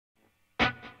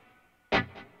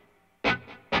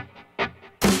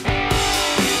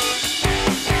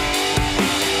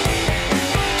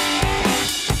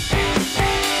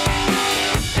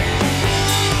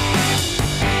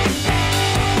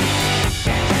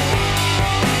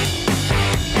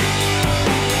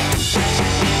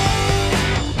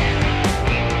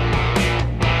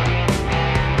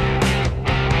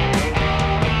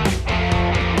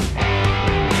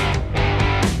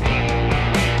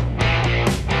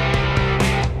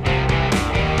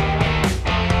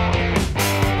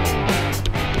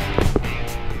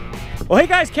Well, hey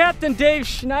guys, Captain Dave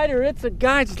Schneider, It's a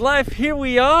Guide's Life. Here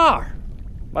we are.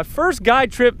 My first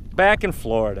guide trip back in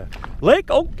Florida.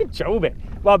 Lake Okeechobee.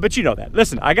 Well, but you know that.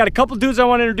 Listen, I got a couple dudes I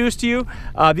want to introduce to you.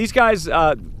 These guys,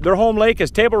 their home lake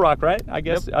is Table Rock, right? I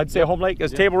guess I'd say home lake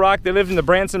is Table Rock. They live in the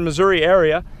Branson, Missouri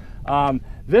area.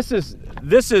 This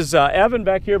is Evan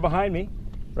back here behind me,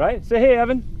 right? Say hey,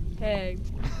 Evan. Hey.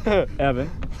 Evan.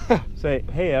 Say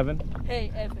hey, Evan.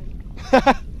 Hey, Evan.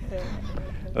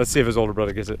 Let's see if his older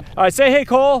brother gets it. All right, say hey,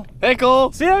 Cole. Hey,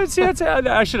 Cole. See, I should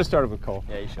have started with Cole.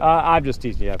 Yeah, you should. I'm just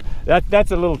teasing you.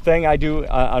 That's a little thing I do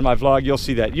on my vlog. You'll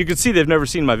see that. You can see they've never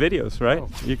seen my videos, right? Oh.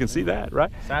 You can see that, right?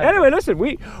 Sad. Anyway, listen,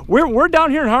 we're down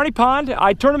here in Harney Pond.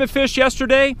 I tournament fished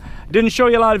yesterday. Didn't show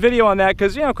you a lot of video on that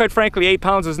because, you know, quite frankly, 8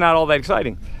 pounds is not all that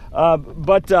exciting.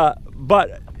 But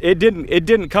it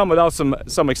didn't come without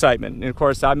some excitement. And of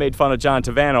course, I made fun of John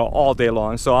Tavano all day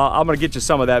long, so I'm gonna get you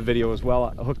some of that video as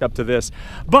well, hooked up to this.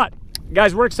 But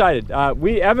guys, we're excited.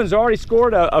 Evan's already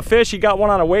scored a fish. He got one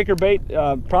on a waker bait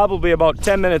probably about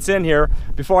 10 minutes in here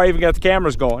before I even got the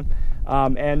cameras going.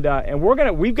 And we're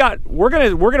gonna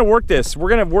work this. We're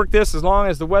gonna work this as long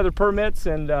as the weather permits,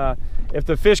 and if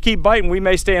the fish keep biting, we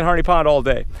may stay in Harney Pond all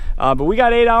day. But we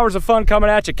got 8 hours of fun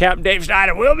coming at you. Captain Dave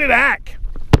Schneider, we'll be back.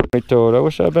 I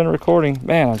wish I'd been recording.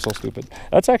 Man, I'm so stupid.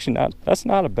 That's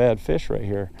not a bad fish right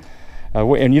here.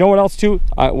 And you know what else too?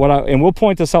 And we'll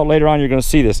point this out later on. You're going to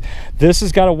see this. This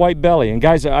has got a white belly. And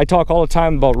guys, I talk all the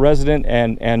time about resident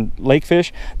and lake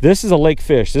fish. This is a lake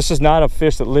fish. This is not a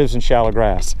fish that lives in shallow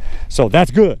grass. So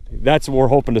that's good. That's what we're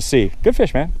hoping to see. Good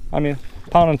fish, man. I mean,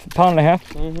 pound and a half.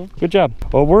 Mm-hmm. Good job.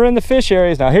 Well, we're in the fish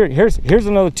areas now. Here's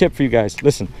another tip for you guys.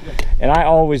 Listen, and I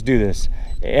always do this.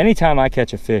 Anytime I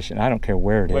catch a fish, and I don't care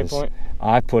where it is,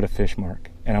 I put a fish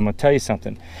mark. And I'm gonna tell you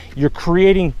something. You're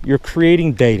creating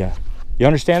data. You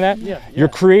understand that? Yeah. You're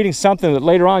creating something that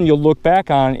later on you'll look back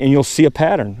on and you'll see a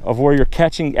pattern of where you're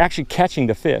actually catching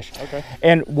the fish. Okay.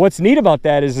 And what's neat about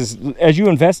that is as you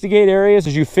investigate areas,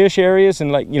 as you fish areas,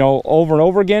 and over and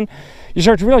over again, you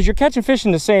start to realize you're catching fish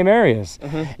in the same areas.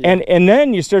 Mm-hmm, yeah. And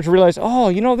then you start to realize,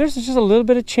 oh, there's just a little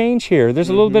bit of change here. There's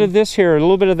a little bit of this here, a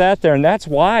little bit of that there, and that's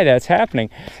why that's happening.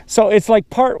 So it's like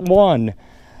part one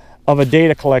of a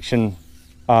data collection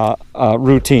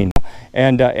routine.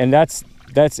 And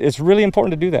it's really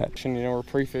important to do that. We're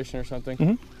pre-fishing or something.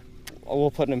 Mm-hmm. We'll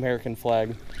put an American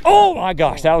flag. Oh my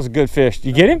gosh, that was a good fish. Did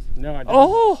you get him? No, I didn't.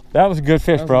 Oh, that was a good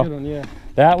fish, bro. That was a good one, yeah.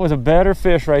 That was a better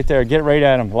fish right there. Get right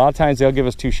at him. A lot of times they'll give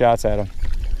us 2 shots at him.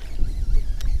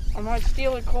 I might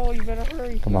steal it, Cole. You better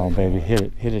hurry. Come on, baby. Hit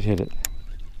it. Hit it. Hit it.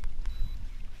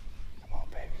 Come on,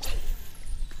 baby.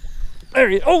 There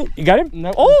he is. Oh, you got him?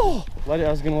 Nope. Oh! I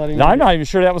was going to let him eat it. I'm not even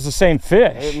sure that was the same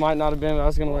fish. It might not have been, but I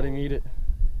was going to let him eat it.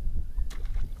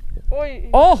 Boy,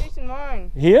 he's chasing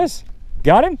mine. He is?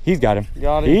 Got him? He's got him.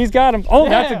 Got him. He's got him. Oh, yeah.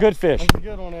 That's a good fish. That's a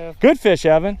good one, Ev. Good fish,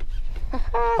 Evan.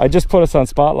 I just put us on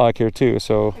spot lock here too,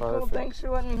 so. Hey, Cole, thanks for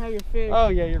letting me have your fish. Oh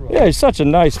yeah, you're welcome. Yeah, he's such a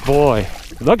nice boy.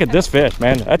 Look at this fish,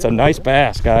 man. That's a nice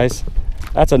bass, guys.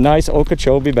 That's a nice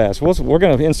Okeechobee bass. We're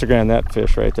gonna Instagram that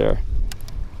fish right there.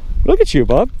 Look at you,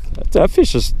 bub. That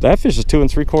fish is 2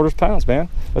 3/4 pounds, man.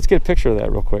 Let's get a picture of that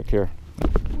real quick here.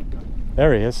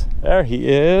 There he is. There he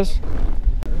is.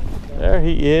 There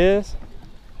he is.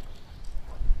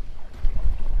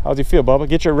 How's he feel, Bubba?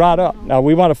 Get your rod up. Now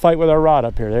we want to fight with our rod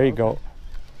up here. There you go.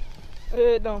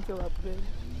 It don't feel that big.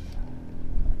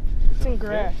 It's in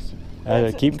grass.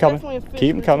 Keep him coming.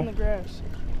 Keep him coming.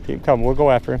 Keep him coming. We'll go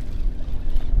after him.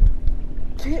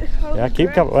 Yeah,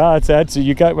 keep coming. Well,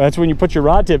 that's when you put your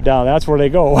rod tip down. That's where they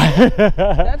go.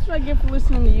 That's what I get for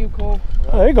listening to you, Cole.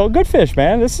 Oh, there you go. Good fish,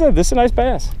 man. This is a nice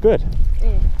bass. Good.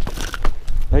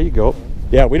 There you go.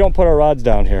 Yeah, we don't put our rods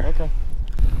down here. Okay.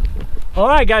 All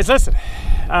right, guys, listen.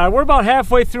 We're about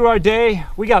halfway through our day.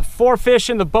 We got 4 fish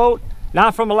in the boat,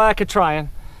 not from a lack of trying.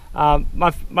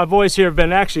 My boys here have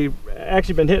been actually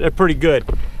been hitting it pretty good.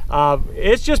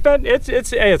 It's just been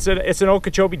it's an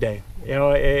Okeechobee day.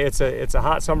 It's a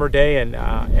hot summer day,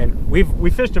 and we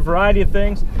fished a variety of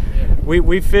things.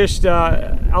 We fished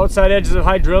outside edges of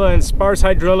hydrilla and sparse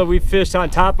hydrilla. We fished on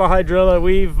top of hydrilla.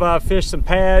 We've fished some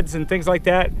pads and things like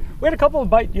that. We had a couple of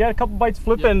bites. You had a couple bites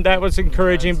flipping. Yep. That was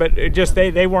encouraging, but it just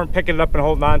they weren't picking it up and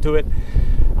holding on to it.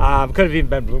 Could have even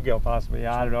been bluegill possibly.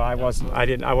 I don't know. I wasn't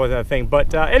a thing.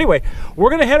 But anyway, we're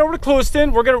gonna head over to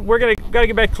Clewiston. Gotta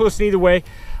get back to Clewiston either way.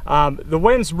 The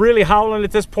wind's really howling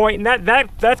at this point, and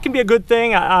that can be a good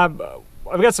thing. I've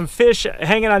got some fish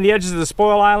hanging on the edges of the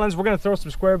spoil islands. We're gonna throw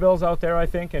some square bills out there, I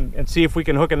think, and see if we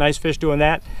can hook a nice fish doing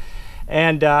that.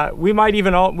 And we might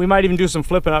even do some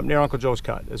flipping up near Uncle Joe's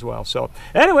Cut as well. So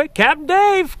anyway, Captain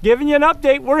Dave giving you an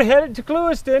update. We're headed to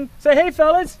Clewiston. Say hey,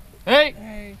 fellas. Hey.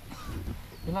 Hey.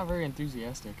 You're not very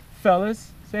enthusiastic.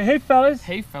 Fellas, say hey, fellas.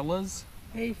 Hey, fellas.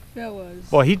 Hey,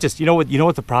 fellas. Well, he just, you know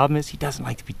what the problem is? He doesn't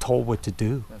like to be told what to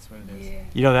do. That's what it is. Yeah.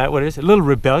 You know that what it is? A little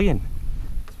rebellion,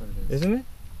 That's what it is. isn't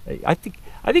it? I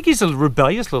think he's a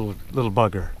rebellious little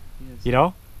bugger. He is. You know?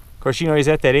 Of course, you know he's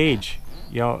at that age.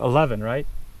 You know, 11, right?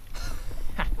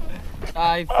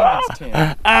 I think it's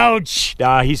 10. Ouch!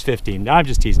 Nah, he's 15. I'm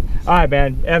just teasing. All right,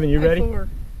 man. Evan, you ready? I-4.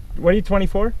 What are you,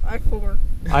 24? I-4.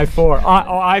 I-4.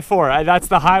 I-4. That's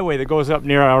the highway that goes up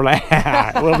near our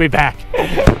land. We'll be back.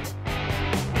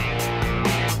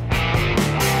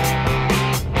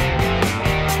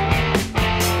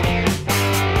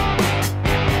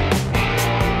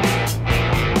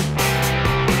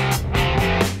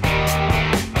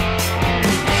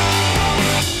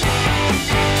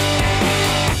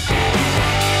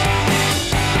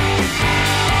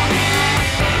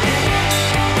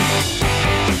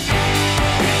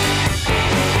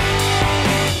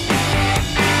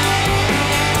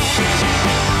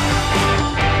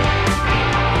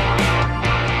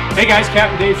 Hey guys,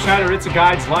 Captain Dave Schneider, It's a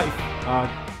Guide's Life.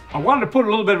 I wanted to put a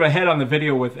little bit of a head on the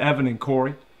video with Evan and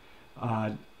Corey.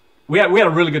 We had a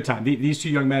really good time. These two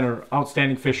young men are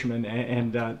outstanding fishermen,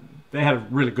 and they had a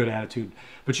really good attitude.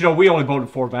 But you know, we only boated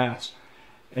 4 bass.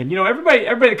 And you know, everybody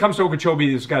that comes to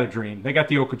Okeechobee has got a dream. They got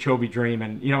the Okeechobee dream,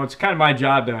 and you know, it's kind of my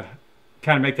job to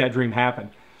kind of make that dream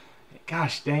happen.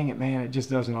 Gosh dang it, man, it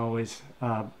just doesn't always.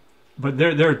 But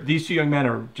these two young men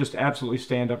are just absolutely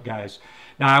stand-up guys.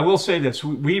 Now I will say this: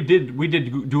 we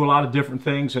did do a lot of different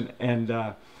things, and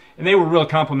they were real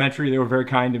complimentary. They were very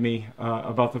kind to me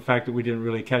about the fact that we didn't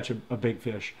really catch a big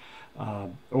fish,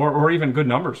 or even good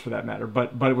numbers for that matter.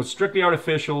 But it was strictly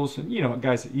artificials, and you know,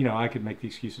 guys, you know, I could make the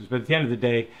excuses. But at the end of the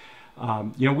day,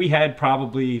 you know, we had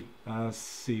probably let's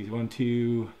see, 1,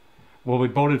 2. Well, we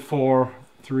boated 4,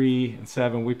 3, and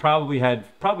 7. We probably had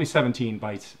 17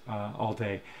 bites all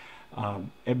day.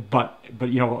 But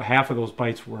you know, half of those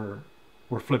bites were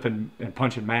flipping and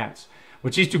punching mats,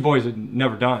 which these two boys had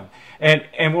never done.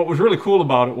 And what was really cool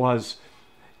about it was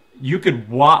you could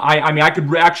I mean I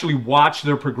could actually watch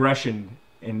their progression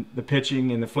in the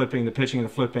pitching and the flipping, the pitching and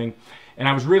the flipping, and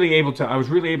I was really able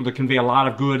to convey a lot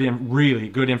of good and really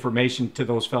good information to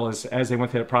those fellas as they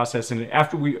went through that process. And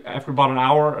after about an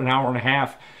hour and a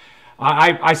half,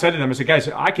 I said to them, I said, guys,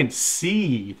 I can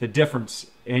see the difference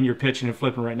in your pitching and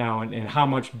flipping right now, and how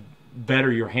much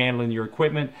better you're handling your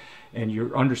equipment and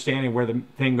you're understanding where the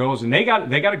thing goes. And they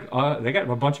got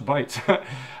a bunch of bites.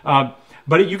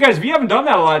 But you guys, if you haven't done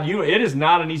that a lot, it is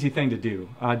not an easy thing to do.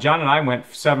 John and I went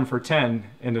 7 for 10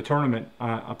 in the tournament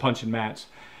punching mats,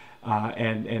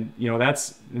 and you know,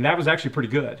 that was actually pretty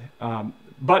good.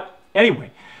 But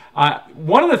anyway.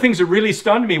 One of the things that really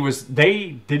stunned me was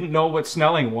they didn't know what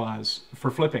snelling was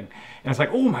for flipping. And it's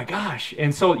like, oh my gosh.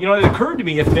 And so, you know, it occurred to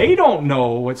me, if they don't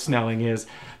know what snelling is,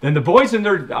 then the boys in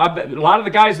there, a lot of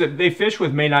the guys that they fish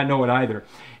with may not know it either.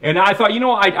 And I thought, you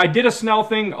know, I did a snell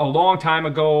thing a long time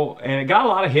ago, and it got a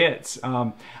lot of hits.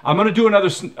 I'm going to do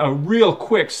a real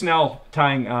quick snell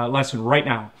tying lesson right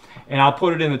now. And I'll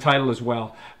put it in the title as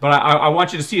well. But I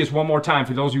want you to see this one more time.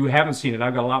 For those of you who haven't seen it,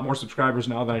 I've got a lot more subscribers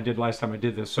now than I did last time I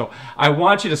did this. So I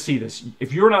want you to see this.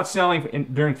 If you're not snelling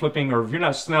during flipping, or if you're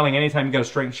not snelling anytime you got a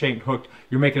straight shank hooked,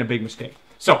 you're making a big mistake.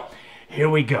 So here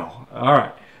we go. All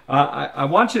right. I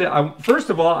want you to. First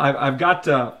of all, I've got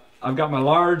my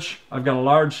large. I've got a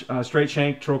large straight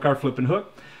shank trocar flipping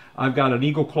hook. I've got an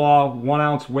Eagle Claw 1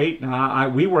 ounce weight. Now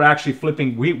we were actually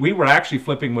flipping. We were actually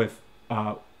flipping with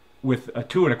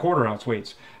 2 1/4 ounce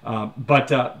weights,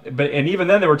 but even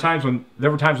then there were times when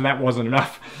that wasn't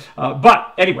enough.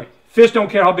 But anyway, fish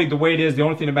don't care how big the weight is. The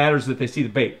only thing that matters is that they see the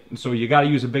bait, and so you got to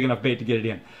use a big enough bait to get it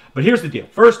in. But here's the deal.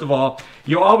 First of all,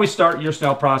 you always start your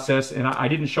snell process, and I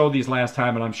didn't show these last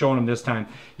time, and I'm showing them this time.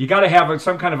 You got to have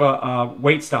some kind of a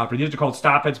weight stopper. These are called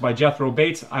stop heads by Jethro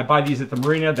Baits. I buy these at the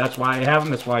marina. That's why I have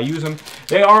them. That's why I use them.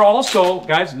 They are also,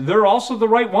 guys, they're also the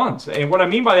right ones. And what I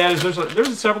mean by that is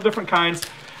there's several different kinds.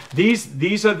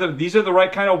 These are the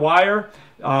right kind of wire.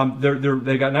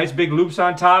 They got nice big loops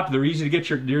on top. They're easy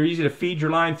to they're easy to feed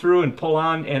your line through and pull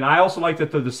on. And I also like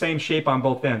that they're the same shape on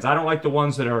both ends. I don't like the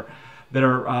ones that are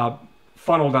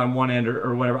funneled on one end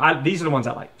or whatever. These are the ones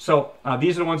I like. So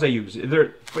these are the ones I use.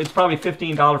 It's probably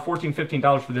 $15,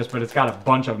 $15 for this, but it's got a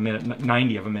bunch of them in it,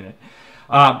 90 of them in it.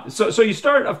 So you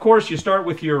start, of course, you start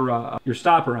with your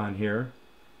stopper on here,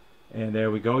 and there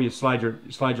we go. You slide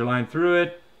your line through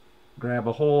it. Grab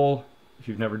a hole, if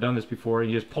you've never done this before,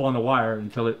 and you just pull on the wire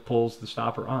until it pulls the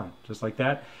stopper on, just like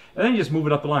that. And then you just move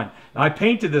it up the line. Now, I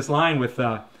painted this line with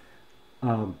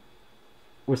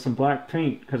with some black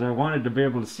paint because I wanted to be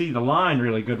able to see the line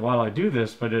really good while I do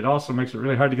this, but it also makes it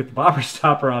really hard to get the bobber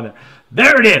stopper on there.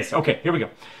 There it is. Okay, here we go.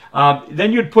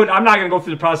 Then you'd put, I'm not going to go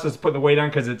through the process of putting the weight on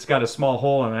because it's got a small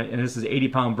hole in it, and this is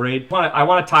 80-pound braid. I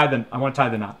want to tie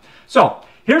the knot. So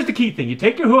here's the key thing. You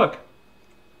take your hook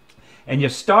and you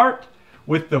start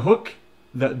with the hook,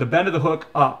 the bend of the hook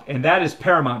up, and that is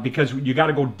paramount because you got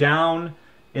to go down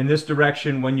in this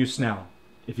direction when you snell.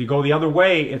 If you go the other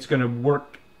way, it's going to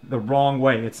work the wrong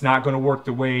way. It's not going to work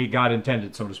the way God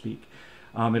intended, so to speak.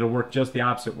 It'll work just the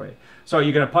opposite way. So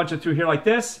you're going to punch it through here like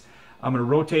this. I'm going to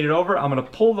rotate it over. I'm going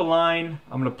to pull the line.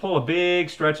 I'm going to pull a big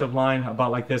stretch of line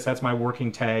about like this. That's my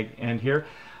working tag end here.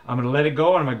 I'm going to let it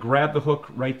go, and I'm going to grab the hook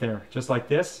right there, just like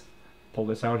this. Pull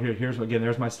this out here. Here's, again,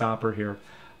 there's my stopper here.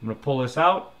 I'm going to pull this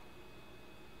out.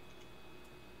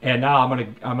 And now I'm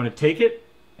going to take it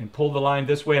and pull the line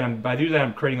this way. And by doing that,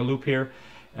 I'm creating a loop here.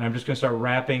 And I'm just going to start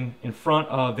wrapping in front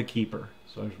of the keeper.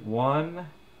 So there's 1,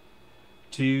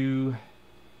 2,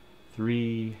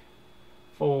 3,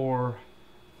 4,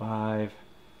 5,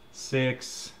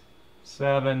 6,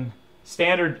 7.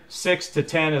 Standard 6 to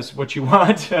 10 is what you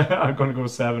want. I'm going to go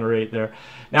 7 or 8 there.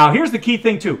 Now here's the key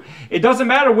thing too. It doesn't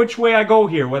matter which way I go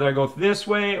here, whether I go this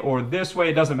way or this way,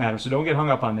 it doesn't matter. So don't get hung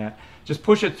up on that. Just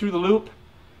push it through the loop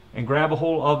and grab a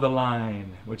hold of the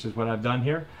line, which is what I've done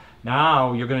here.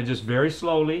 Now you're going to just very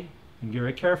slowly and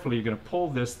very carefully, you're going to pull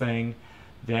this thing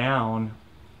down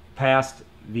past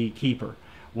the keeper.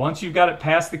 Once you've got it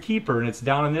past the keeper and it's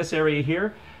down in this area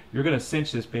here, you're going to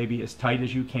cinch this baby as tight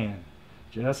as you can.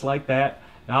 Just like that.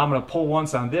 Now I'm going to pull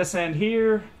once on this end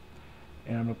here,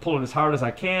 and I'm going to pull it as hard as I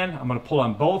can. I'm going to pull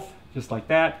on both, just like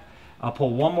that. I'll pull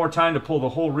one more time to pull the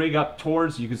whole rig up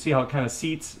towards, you can see how it kind of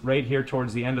seats right here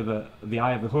towards the end of the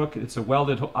eye of the hook. It's a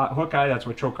welded hook eye. That's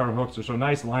why choke carver hooks are so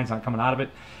nice. The line's not coming out of it.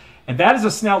 And that is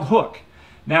a snelled hook.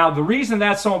 Now, the reason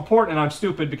that's so important, and I'm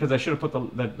stupid because I should have put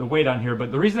the weight on here,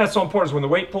 but the reason that's so important is when the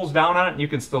weight pulls down on it, and you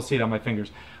can still see it on my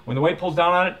fingers. When the weight pulls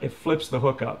down on it, it flips the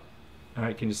hook up. All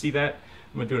right, can you see that?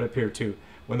 I'm going to do it up here too.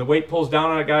 When the weight pulls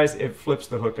down on it, guys, it flips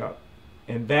the hook up.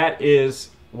 And that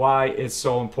is why it's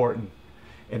so important.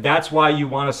 And that's why you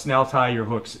want to snell tie your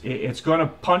hooks. It's going to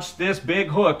punch this big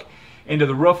hook into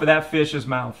the roof of that fish's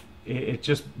mouth. It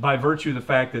just, by virtue of the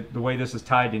fact that the way this is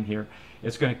tied in here,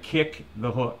 it's going to kick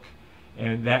the hook.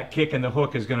 And that kick in the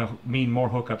hook is going to mean more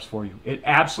hookups for you. It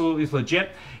absolutely is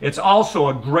legit. It's also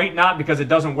a great knot because it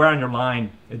doesn't wear on your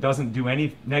line. It doesn't do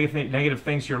any negative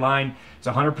things to your line. It's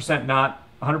 100% knot,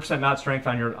 100% knot strength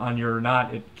on your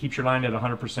knot. It keeps your line at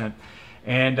 100%.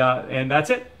 And that's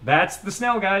it. That's the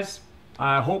Snell, guys.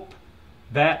 I hope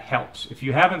that helps. If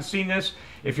you haven't seen this,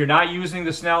 if you're not using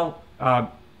the Snell,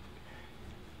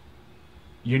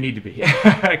 you need to be.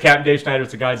 Captain Dave Schneider,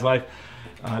 It's a Guide's Life.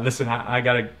 Listen, I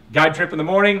got a guide trip in the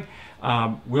morning.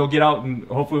 We'll get out and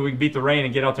hopefully we can beat the rain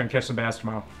and get out there and catch some bass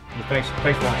tomorrow. Thanks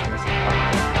for watching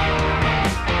this.